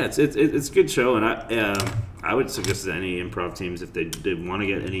 Yeah. Yeah, it's a good show, and I would suggest to any improv teams if they did want to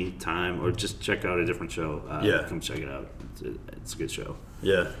get any time or just check out a different show. Come check it out. It's a good show.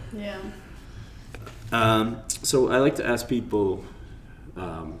 Yeah. Yeah. So I like to ask people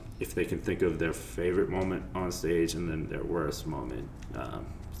if they can think of their favorite moment on stage and then their worst moment.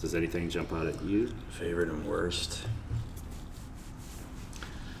 Does anything jump out at you? Favorite and worst.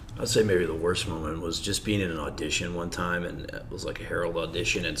 I'd say maybe the worst moment was just being in an audition one time, and it was like a Herald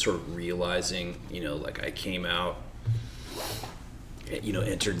audition, and sort of realizing, like I came out,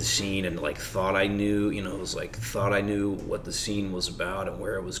 entered the scene and like thought I knew, it was like thought I knew what the scene was about and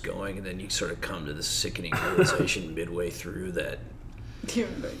where it was going, and then you sort of come to this sickening realization midway through that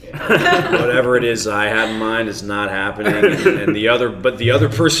whatever it is I had in mind is not happening, and the other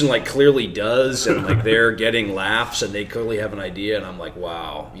person like clearly does, and like they're getting laughs and they clearly have an idea, and I'm like,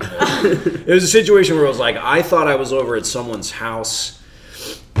 wow, it was a situation where it was like I thought I was over at someone's house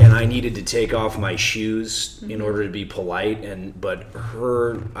and I needed to take off my shoes in order to be polite, but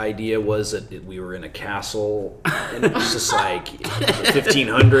her idea was that we were in a castle, and it was just like the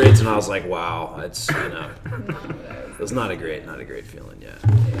 1500s, and I was like, wow, that's it was not a great feeling.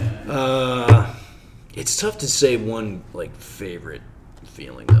 Yeah. It's tough to say one like favorite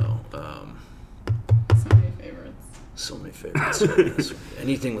feeling though. So many favorites.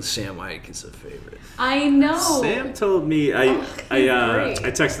 Anything with Sam Ike is a favorite. I know. Sam told me I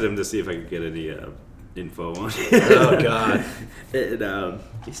texted him to see if I could get any info on it. Oh God! And,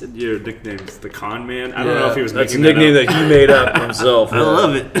 he said your nickname's the Con Man. I don't know if he was that's a making nickname that he made up himself. I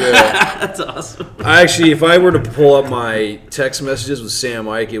love it. Yeah. That's awesome. Actually, if I were to pull up my text messages with Sam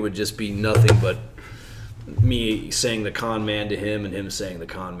Ike, it would just be nothing but me saying the Con Man to him and him saying the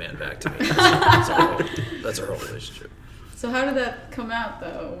Con Man back to me. That's our whole relationship. So how did that come out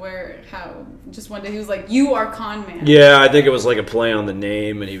though? How? Just one day he was like, "You are Con Man." Yeah, I think it was like a play on the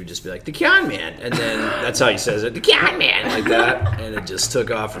name, and he would just be like, "The Con Man," and then that's how he says it, "The Con Man," like that, and it just took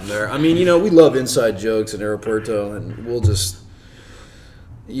off from there. I mean, we love inside jokes in Aeropuerto, and we'll just,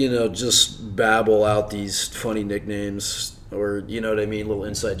 just babble out these funny nicknames, or you know what I mean, little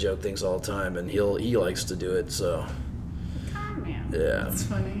inside joke things all the time, and he likes to do it. So, Con Man. Yeah, that's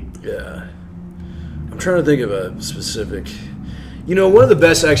funny. Yeah. I'm trying to think of a specific. One of the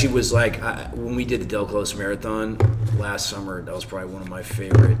best actually was like when we did the Del Close Marathon last summer. That was probably one of my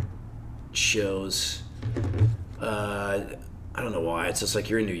favorite shows. I don't know why. It's just like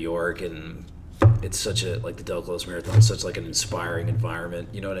you're in New York, and it's such a like the Del Close Marathon is such like an inspiring environment.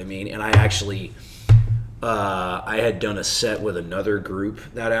 You know what I mean? And I actually. I had done a set with another group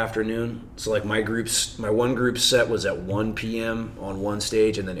that afternoon. So like my one group's set was at 1 p.m. on one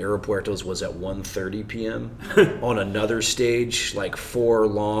stage, and then Aeropuerto's was at 1:30 p.m. on another stage, like 4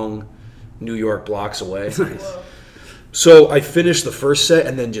 long New York blocks away. Whoa. So I finished the first set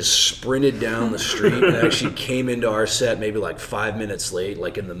and then just sprinted down the street and actually came into our set maybe like 5 minutes late,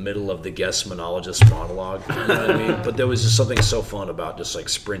 like in the middle of the guest monologist monologue. You know what I mean? But there was just something so fun about just like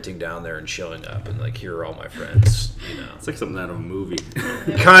sprinting down there and showing up and like, here are all my friends. It's like something out of a movie.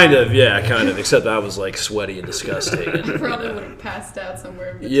 Kind of, except I was like sweaty and disgusting. And, You probably would have passed out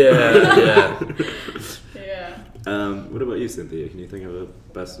somewhere. Yeah. Yeah. What about you, Cynthia? Can you think of a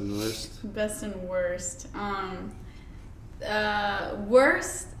best and worst? Best and worst.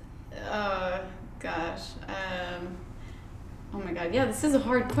 Worst. Gosh. Oh my God. Yeah, this is a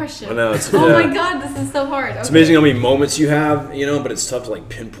hard question. I know, it's- oh yeah. my God, this is so hard. It's amazing how many moments you have, but it's tough to like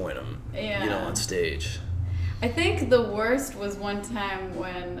pinpoint them, Yeah. on stage. I think the worst was one time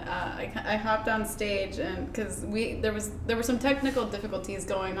when I hopped on stage, and because there were some technical difficulties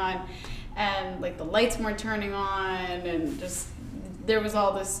going on, and like the lights weren't turning on, and just there was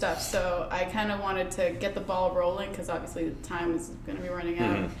all this stuff. So I kind of wanted to get the ball rolling because obviously the time was going to be running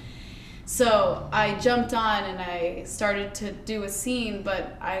out. Mm-hmm. So I jumped on and I started to do a scene,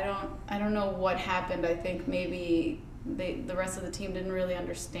 but I don't know what happened. I think maybe the rest of the team didn't really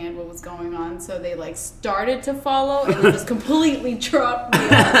understand what was going on, so they like started to follow and then just completely dropped me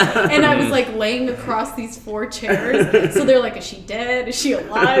off. And I was like laying across these 4 chairs, so they're like, is she dead, is she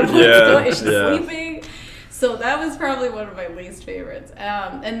alive, is she sleeping? So that was probably one of my least favorites.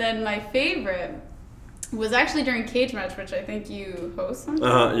 And then my favorite was actually during Cage Match, which I think you host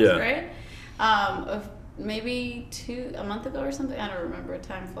sometimes, right? Of maybe a month ago or something. I don't remember.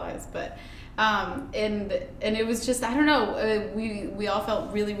 Time flies, but and it was just, I don't know. We all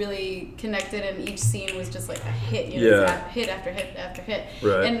felt really, really connected, and each scene was just like a hit. Hit after hit after hit.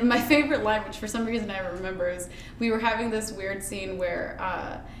 Right. And my favorite line, which for some reason I remember, is we were having this weird scene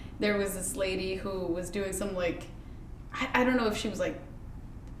where there was this lady who was doing some like, I don't know if she was like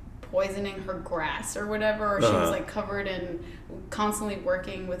poisoning her grass or whatever, or she was like covered in constantly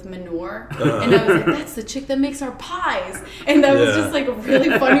working with manure, and I was like, that's the chick that makes our pies, and that was just like a really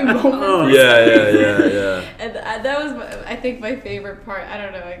funny moment. Yeah. And that was I think my favorite part. I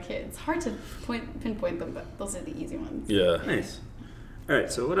don't know, it's hard to pinpoint them, but those are the easy ones. Yeah. Nice. All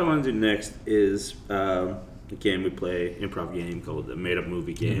right, so what I want to do next is a game we play, improv game called the Made Up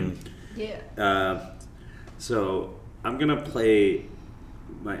Movie Game. Yeah. So I'm gonna play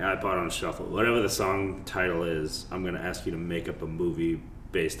my iPod on shuffle. Whatever the song title is, I'm going to ask you to make up a movie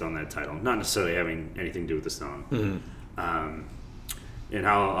based on that title. Not necessarily having anything to do with the song. Mm-hmm. And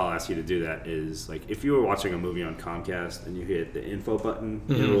how I'll ask you to do that is, like, if you were watching a movie on Comcast and you hit the info button,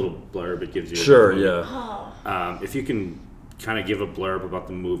 you know, a little blurb it gives you. Sure, Oh. If you can kind of give a blurb about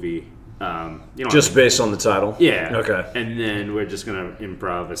the movie, you know, Just based on the title? yeah. Okay. And then we're just gonna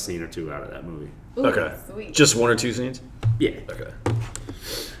improv a scene or two out of that movie. Ooh, Okay. Sweet. Just one or two scenes? Yeah. Okay.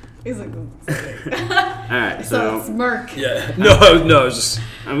 He's like, All right. so So smirk. Yeah. No, it's just.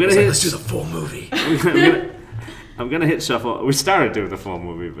 I'm gonna hit. Let's do the full movie. I'm gonna hit shuffle. We started doing the full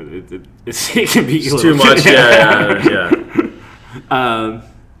movie, but it can be It's too much. Yeah. All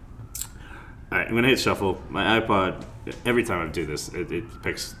right, I'm gonna hit shuffle. My iPod. Every time I do this, it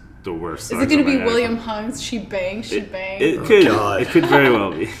picks the worst. Is songs it going on to be my William iPod. Hung's She Bangs, She Bangs? It could. God. It could very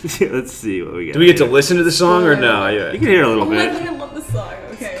well be. Let's see what we got. Do we get to listen to the song or no? You Yeah. can hear a little Oh my bit. god, I love this song.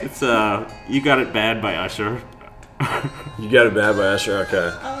 Okay. It's "You Got It Bad" by Usher. You got it bad by Usher.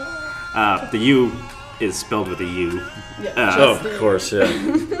 Okay. The U is spelled with a U. Yeah, Oh, just of course. Yeah.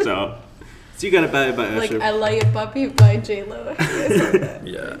 So "You Got It Bad" by Like Usher. I Like a Puppy by J-Lo.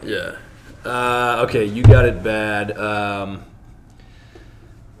 Yeah. Okay, you got it bad.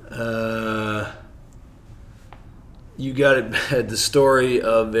 You got it bad. The story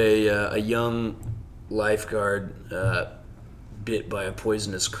of a young lifeguard bit by a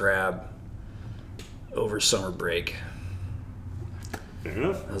poisonous crab over summer break. Fair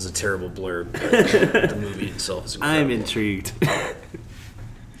enough. That was a terrible blurb. But the movie itself is incredible. I'm intrigued.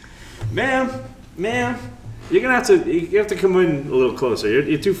 ma'am, you have to come in a little closer.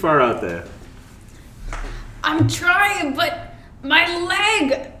 You're too far out there. I'm trying, but my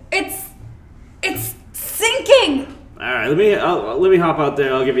leg, it's sinking. All right, let me hop out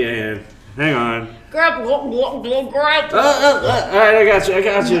there. I'll give you a hand. Hang on. Grab. All right, I got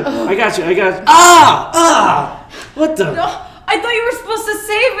you. Ah! What the? No, I thought you were supposed to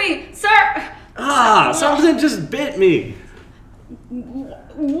save me, sir. Something just bit me.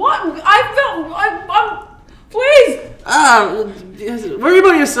 What? I'm please. Worry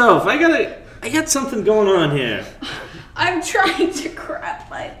about yourself. I got something going on here. I'm trying to grab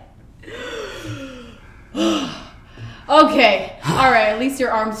my. Okay. All right. At least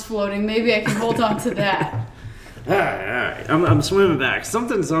your arm's floating. Maybe I can hold on to that. All right. I'm swimming back.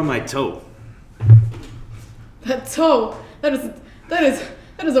 Something's on my toe. That toe. That is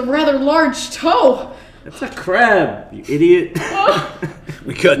a rather large toe. That's a crab, you idiot.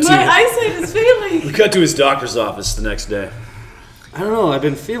 We cut My eyesight is failing. to his doctor's office the next day. I don't know. I've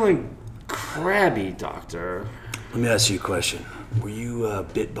been feeling crabby, doctor. Let me ask you a question. Were you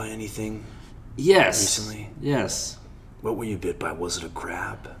bit by anything Yes. recently? Yes. What were you bit by? Was it a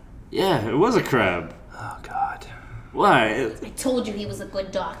crab? Yeah, it was a crab. Oh, God. Why? I told you he was a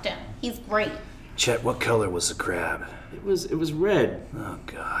good doctor. He's great. Chet, what color was the crab? It was red. Oh,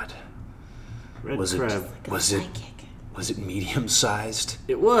 God. Red Was crab. Was it medium-sized?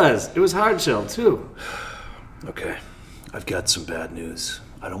 It was hard shell too. Okay. I've got some bad news.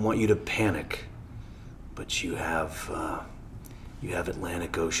 I don't want you to panic, but you have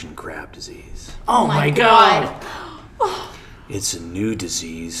Atlantic Ocean crab disease. Oh my god. It's a new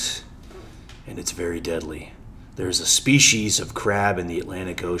disease, and it's very deadly. There's a species of crab in the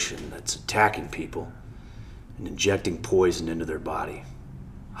Atlantic Ocean that's attacking people and injecting poison into their body.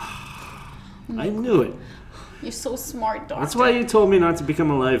 I knew it. You're so smart, doctor. That's why you told me not to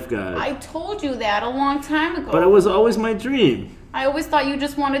become a lifeguard. I told you that a long time ago. But it was always my dream. I always thought you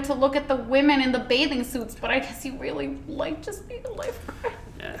just wanted to look at the women in the bathing suits, but I guess you really like just being a lifeguard.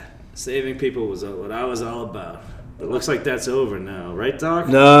 Yeah. Saving people was what I was all about. But it looks like that's over now, right, Doc?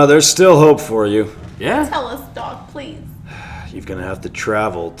 No, there's still hope for you. Yeah? Tell us, Doc, please. You're gonna have to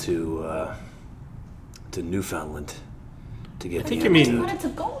travel to Newfoundland to get the you I mean- wanted to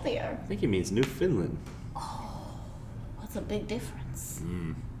go there. I think he means Newfoundland. What's a big difference?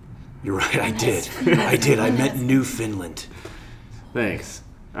 You're right, I did. I meant Newfoundland. Thanks.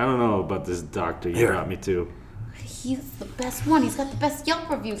 I don't know about this doctor you Here. brought me to. He's the best one. He's got the best Yelp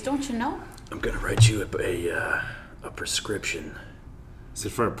reviews, don't you know? I'm gonna write you a prescription. Is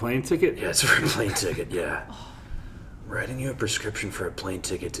it for a plane ticket? Yeah, it's for a plane ticket, yeah. I'm writing you a prescription for a plane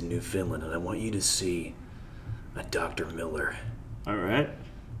ticket to Newfoundland, and I want you to see a Dr. Miller. All right.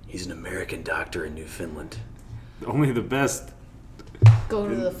 He's an American doctor in Newfoundland. Only the best. Go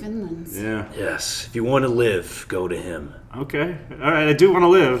to the Finlands. Yeah. Yes, if you want to live, go to him. Okay. All right. I do want to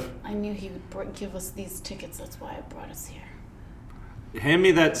live. I knew he would give us these tickets. That's why I brought us here. Hand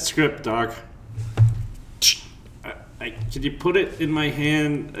me that script, Doc. Could you put it in my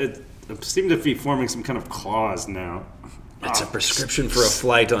hand? I seem to be forming some kind of claws now. It's a prescription for a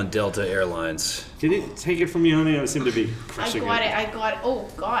flight on Delta Airlines. Can you take it from me, honey? I seem to be crushing I got it. Oh,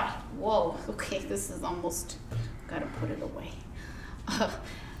 God. Whoa. Okay, this is almost... Gotta put it away.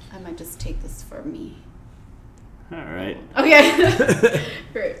 I might just take this for me. All right. Okay.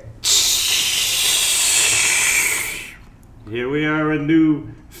 Great. Here we are in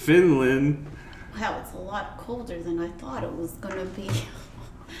New Finland. Wow, it's a lot colder than I thought it was gonna be.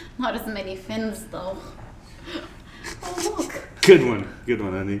 Not as many fins, though. Oh, look. Good one,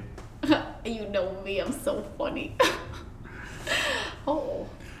 honey. You know me, I'm so funny. Oh.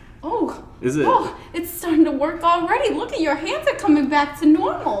 Is it? Oh, it's starting to work already. Look at your hands are coming back to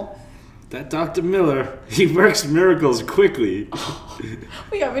normal. That Dr. Miller, he works miracles quickly.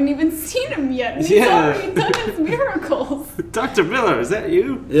 We haven't even seen him yet, and he's Yeah. already done his miracles. Dr. Miller, is that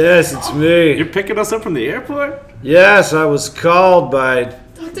you? Yes, it's me. You're picking us up from the airport? Yes, I was called by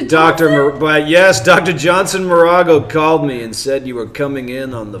Dr. Dr. Johnson Morago called me and said you were coming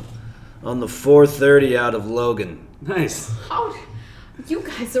in on the 4:30 out of Logan. Nice. How? You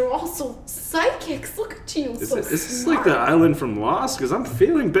guys are also psychics. Look at you, Is so this smart. like the island from Lost? Because I'm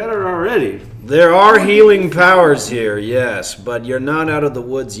feeling better already. There are healing powers here, yes, but you're not out of the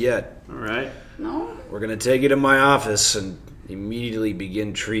woods yet. All right. No? We're gonna take you to my office and immediately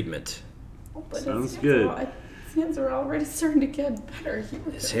begin treatment. Oh, but Sounds his good. hands are already starting to get better.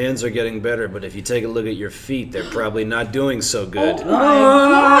 His hands are getting better, but if you take a look at your feet, they're probably not doing so good. Oh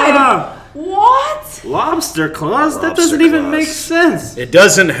my God! What? Lobster claws? That Lobster doesn't even claws. make sense. It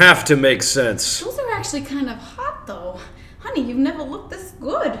doesn't have to make sense. Those are actually kind of hot, though. Honey, you've never looked this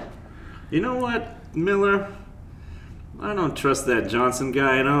good. You know what, Miller? I don't trust that Johnson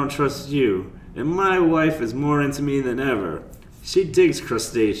guy, and I don't trust you. And my wife is more into me than ever. She digs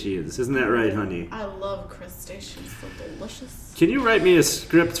crustaceans. Isn't that right, honey? I love crustaceans. So delicious. Can you write me a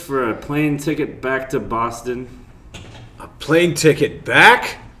script for a plane ticket back to Boston? A plane ticket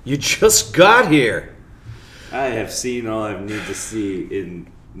back? You just got here. I have seen all I need to see in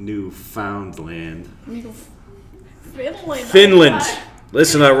Newfoundland. Finland.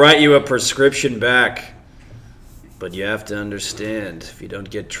 Listen, I'll write you a prescription back. But you have to understand, if you don't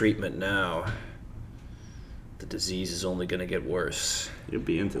get treatment now, the disease is only going to get worse. You'd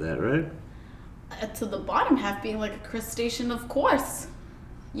be into that, right? To the bottom half being like a crustacean, of course.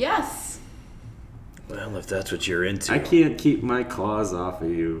 Yes. Well, if that's what you're into. I can't keep my claws off of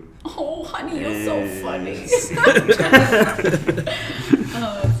you. Oh, honey, you're so funny.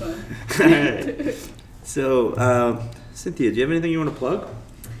 Oh, that's fun. Alright. So, Cynthia, do you have anything you want to plug?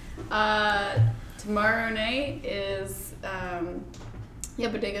 Tomorrow night is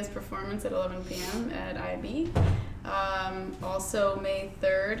Bodega's performance at 11 p.m. at IB. Also May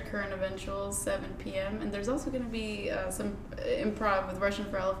 3rd, Current Eventuals, 7 p.m. And there's also going to be some improv with Russian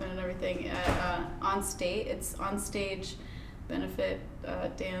for Elephant and everything at On Stage. It's On Stage benefit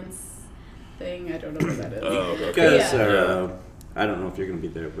dance thing. I don't know what that is. Oh, okay. Guys Yeah. are, I don't know if you're going to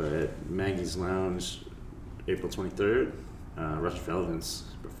be there, but at Maggie's Lounge, April 23rd, Russian for Elephant's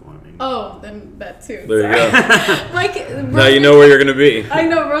performing. Oh, then that too. There you go. Like, Now you know where you're going to be. I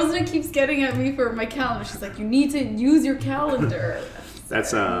know, Rosna keeps getting at me for my calendar. She's like, you need to use your calendar.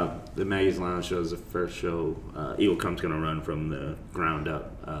 That's the Maggie's Lounge show is the first show Eagle Comp's going to run from the ground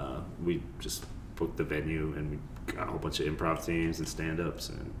up. We just booked the venue and we got a whole bunch of improv teams and stand-ups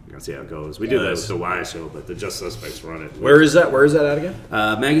and we're going to see how it goes. We do Nice. the Y show, but the Just Suspects run it. Where is that? Where is that at again?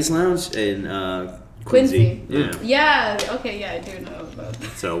 Maggie's Lounge in Quincy. Yeah. Yeah, okay, yeah, I do know about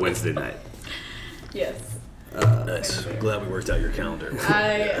that. So Wednesday night. Yes. Nice. I'm glad we worked out your calendar.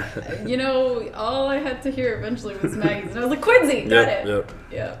 All I had to hear eventually was Maggie's, and I was like, Quincy, got it. Yep.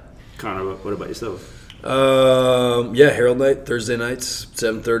 Yeah. Connor, what about yourself? Herald Night, Thursday nights,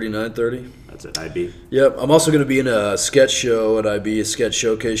 7:30, 9:30. That's at IB. Yep, I'm also going to be in a sketch show at IB, a sketch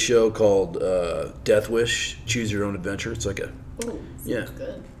showcase show called Death Wish, Choose Your Own Adventure. It's like a Ooh, sounds Yeah.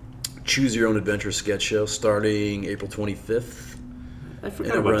 good. Choose Your Own Adventure sketch show starting April 25th. I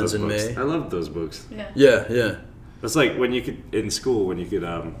forgot And it about runs those in books. May. I love those books. Yeah. Yeah. That's like when you could in school when you could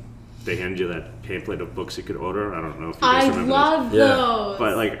they hand you that pamphlet of books you could order. I don't know if you guys I remember love Yeah. those. this.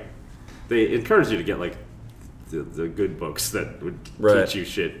 But like they encourage you to get like the good books that would Right. teach you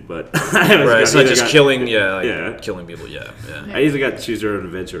shit. But Right, it's not just killing, Yeah. killing people, yeah. I either got Choose Your Own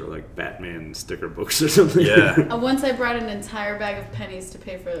Adventure or like Batman sticker books or something. Yeah. Once I brought an entire bag of pennies to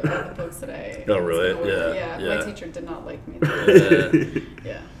pay for all the books that I Oh, really? was gonna order. Yeah, My yeah. teacher did not like me.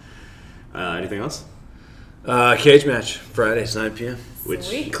 Yeah. Yeah. Anything else? Cage match, Fridays, 9 p.m.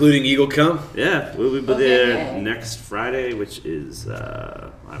 Sweet. Including Eagle Come. Yeah, we'll be Okay, there yay. next Friday, which is, I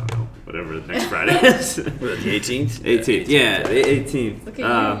don't know, whatever the next Friday is. The 18th? 18th, yeah, the 18th. Look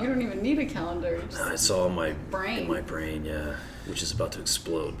at you. You don't even need a calendar. You just It's all in my brain. brain, yeah. Which is about to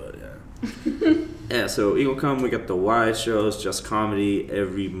explode, but yeah. Yeah, so Eagle Come, we got the Y shows, Just Comedy,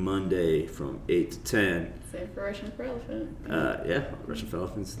 every Monday from 8 to 10. Save for Russian for Elephant. Yeah, Russian for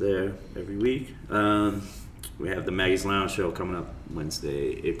Elephant's there every week. We have the Maggie's Lounge show coming up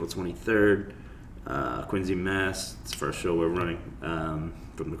Wednesday, April 23rd. Quincy, Mass. It's the first show we're running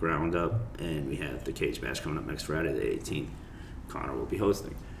from the ground up. And we have the Cage match coming up next Friday, the 18th. Connor will be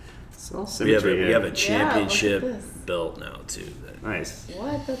hosting. It's all We have, symmetry we here. have a championship this. belt now, too. Nice.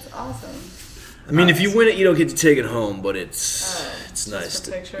 What? That's awesome. I mean, if you win it, you don't get to take it home, but it's just nice.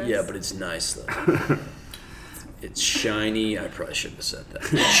 for pictures? Yeah, but it's nice, though. It's shiny. I probably shouldn't have said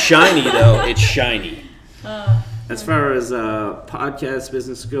that. It's shiny, though. It's shiny. As far as podcast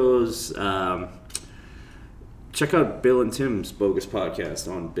business goes, check out Bill and Tim's Bogus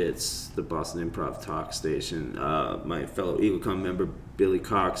Podcast on Bits, the Boston Improv Talk Station. My fellow EagleCon member Billy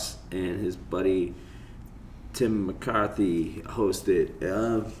Cox and his buddy Tim McCarthy host it.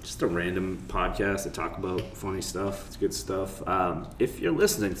 Just a random podcast to talk about funny stuff. It's good stuff. If you're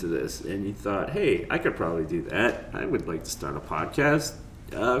listening to this and you thought, hey, I could probably do that, I would like to start a podcast,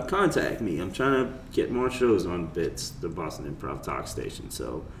 contact me. I'm trying to get more shows on Bits, the Boston Improv Talk Station.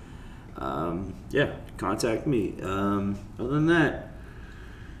 So, yeah, contact me. Other than that,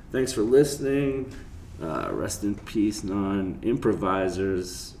 thanks for listening. Rest in peace,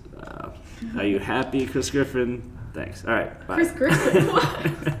 non-improvisers. Are you happy, Chris Griffin? Thanks. All right, bye. Chris Griffin.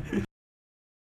 What?